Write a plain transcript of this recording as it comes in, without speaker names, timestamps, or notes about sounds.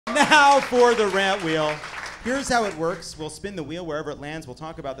Now for the Rant Wheel. Here's how it works. We'll spin the wheel wherever it lands. We'll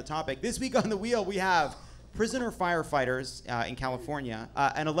talk about the topic. This week on the wheel, we have prisoner firefighters in California,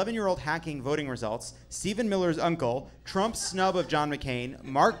 an 11-year-old hacking voting results, Stephen Miller's uncle, Trump's snub of John McCain,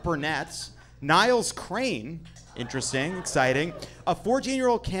 Mark Burnett, Niles Crane, interesting, exciting, a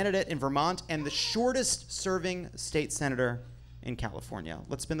 14-year-old candidate in Vermont, and the shortest serving state senator in California.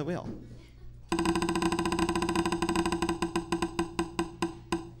 Let's spin the wheel.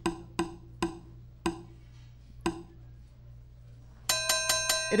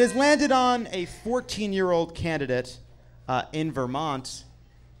 It has landed on a 14-year-old candidate in Vermont.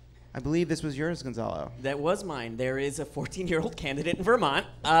 I believe this was yours, Gonzalo. That was mine. There is a 14-year-old candidate in Vermont.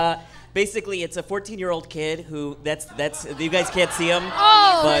 Basically, it's a 14-year-old kid who, that's you guys can't see him.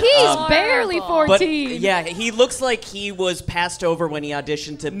 Oh, but, he's barely 14. But, yeah, he looks like he was passed over when he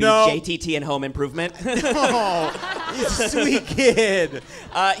auditioned to be JTT in Home Improvement. Oh, he's a sweet kid.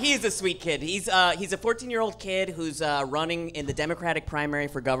 He's a sweet kid. He's a 14-year-old kid who's running in the Democratic primary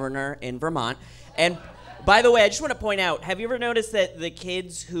for governor in Vermont. And by the way, I just want to point out, have you ever noticed that the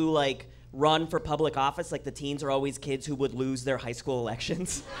kids who, like, run for public office, like the teens, are always kids who would lose their high school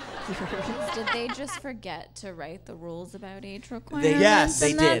elections? Did they just forget to write the rules about age requirements? Yes,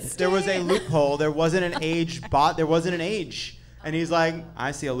 they did. There was a loophole. There wasn't an age There wasn't an age. And he's like,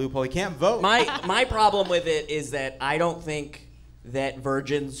 I see a loophole. He can't vote. My problem with it is that I don't think that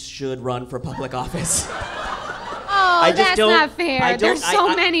virgins should run for public office. Oh, that's not fair. There's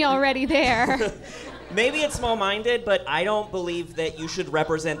so many already there. Maybe it's small-minded, but I don't believe that you should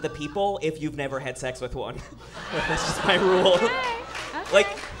represent the people if you've never had sex with one. That's just my rule. Okay.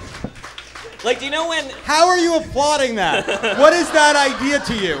 Like, do you know when... How are you applauding that? What is that idea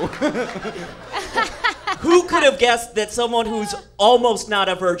to you? Who could have guessed that someone who's almost not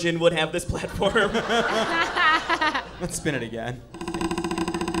a virgin would have this platform? Let's spin it again.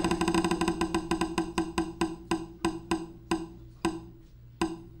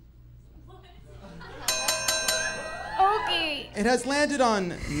 It has landed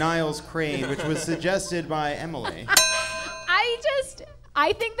on Niles Crane, which was suggested by Emily.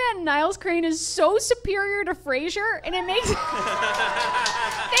 I think that Niles Crane is so superior to Frasier, and it makes... Thank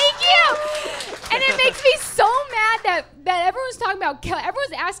you! And it makes me so mad that everyone's talking about...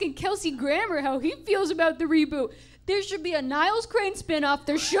 Everyone's asking Kelsey Grammer how he feels about the reboot. There should be a Niles Crane spinoff.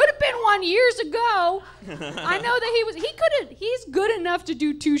 There should have been one years ago. I know that he's good enough to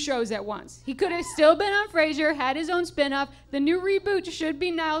do 2 shows at once. He could have still been on Frasier, had his own spinoff. The new reboot should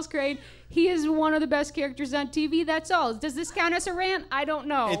be Niles Crane. He is one of the best characters on TV. That's all. Does this count as a rant? I don't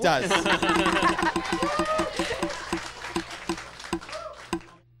know. It does.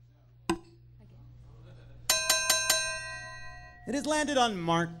 It has landed on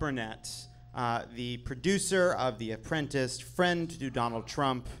Mark Burnett. The producer of The Apprentice, friend to Donald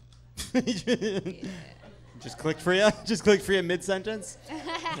Trump. Just clicked for you? Just clicked for you mid-sentence?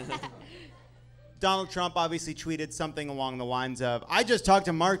 Donald Trump obviously tweeted something along the lines of, I just talked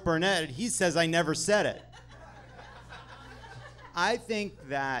to Mark Burnett, and he says I never said it. I think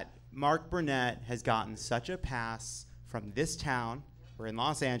that Mark Burnett has gotten such a pass from this town. We're in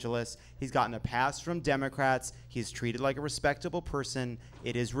Los Angeles. He's gotten a pass from Democrats. He's treated like a respectable person.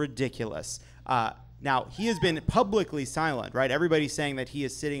 It is ridiculous. Now, he has been publicly silent, right? Everybody's saying that he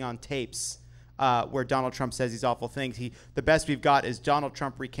is sitting on tapes where Donald Trump says these awful things. The best we've got is Donald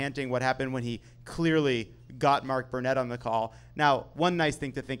Trump recanting what happened when he clearly got Mark Burnett on the call. Now, one nice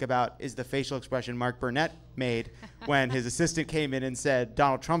thing to think about is the facial expression Mark Burnett made when his assistant came in and said,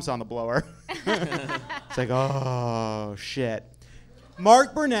 Donald Trump's on the blower. It's like, oh, shit.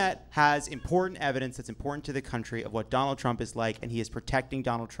 Mark Burnett has important evidence that's important to the country of what Donald Trump is like, and he is protecting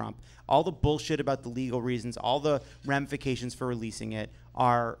Donald Trump. All the bullshit about the legal reasons, all the ramifications for releasing it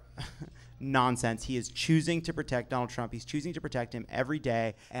are nonsense. He is choosing to protect Donald Trump. He's choosing to protect him every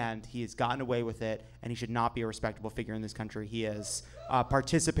day, and he has gotten away with it, and he should not be a respectable figure in this country. He is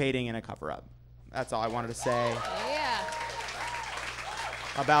participating in a cover-up. That's all I wanted to say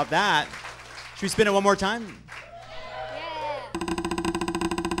about that. Should we spin it one more time?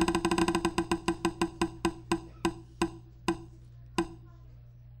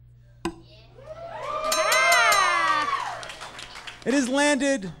 It has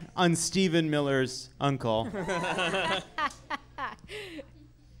landed on Stephen Miller's uncle.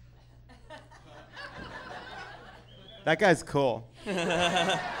 That guy's cool.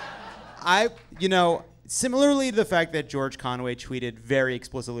 Similarly to the fact that George Conway tweeted very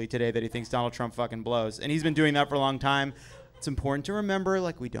explicitly today that he thinks Donald Trump fucking blows, and he's been doing that for a long time, It's important to remember,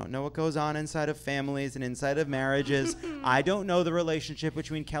 like, we don't know what goes on inside of families and inside of marriages. I don't know the relationship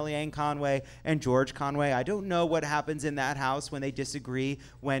between Kellyanne Conway and George Conway. I don't know what happens in that house when they disagree.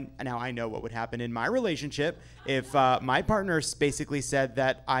 Now I know what would happen in my relationship if my partner basically said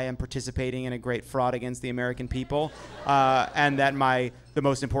that I am participating in a great fraud against the American people, and that the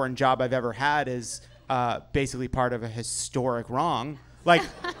most important job I've ever had is basically part of a historic wrong. Like,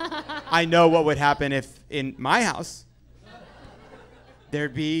 I know what would happen if in my house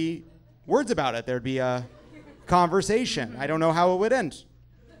there'd be words about it. There'd be a conversation. I don't know how it would end.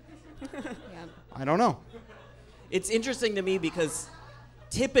 I don't know. It's interesting to me because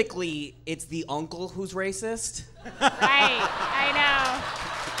typically it's the uncle who's racist. Right, I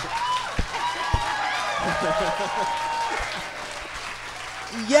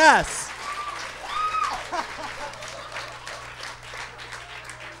know. Yes.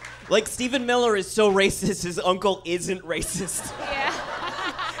 Like, Stephen Miller is so racist, his uncle isn't racist. Yeah.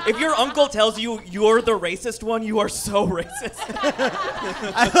 If your uncle tells you you're the racist one, you are so racist.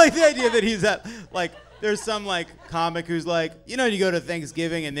 I like the idea that he's there's some comic who's like, you go to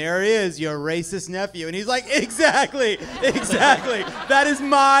Thanksgiving and there he is, your racist nephew. And he's like, exactly. That is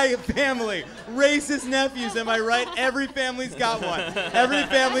my family. Racist nephews, am I right? Every family's got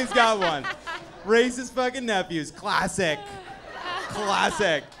one. Racist fucking nephews. Classic.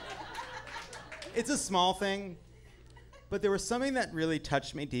 It's a small thing, but there was something that really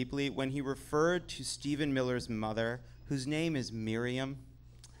touched me deeply when he referred to Stephen Miller's mother, whose name is Miriam.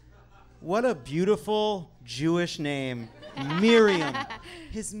 What a beautiful Jewish name, Miriam.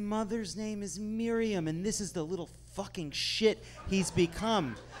 His mother's name is Miriam, and this is the little fucking shit he's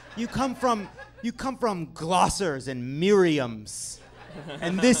become. You come from glossers and Miriams,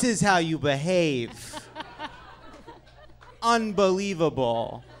 and this is how you behave.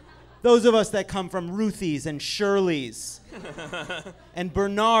 Unbelievable. Those of us that come from Ruthies and Shirleys and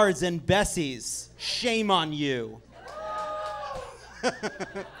Bernards and Bessies, shame on you.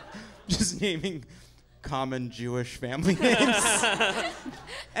 Just naming common Jewish family names.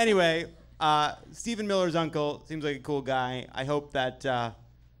 Anyway, Stephen Miller's uncle seems like a cool guy. I hope that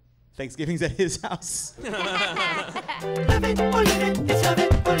Thanksgiving's at his house. Love it or leave it, it's love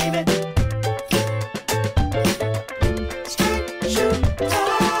it or leave it.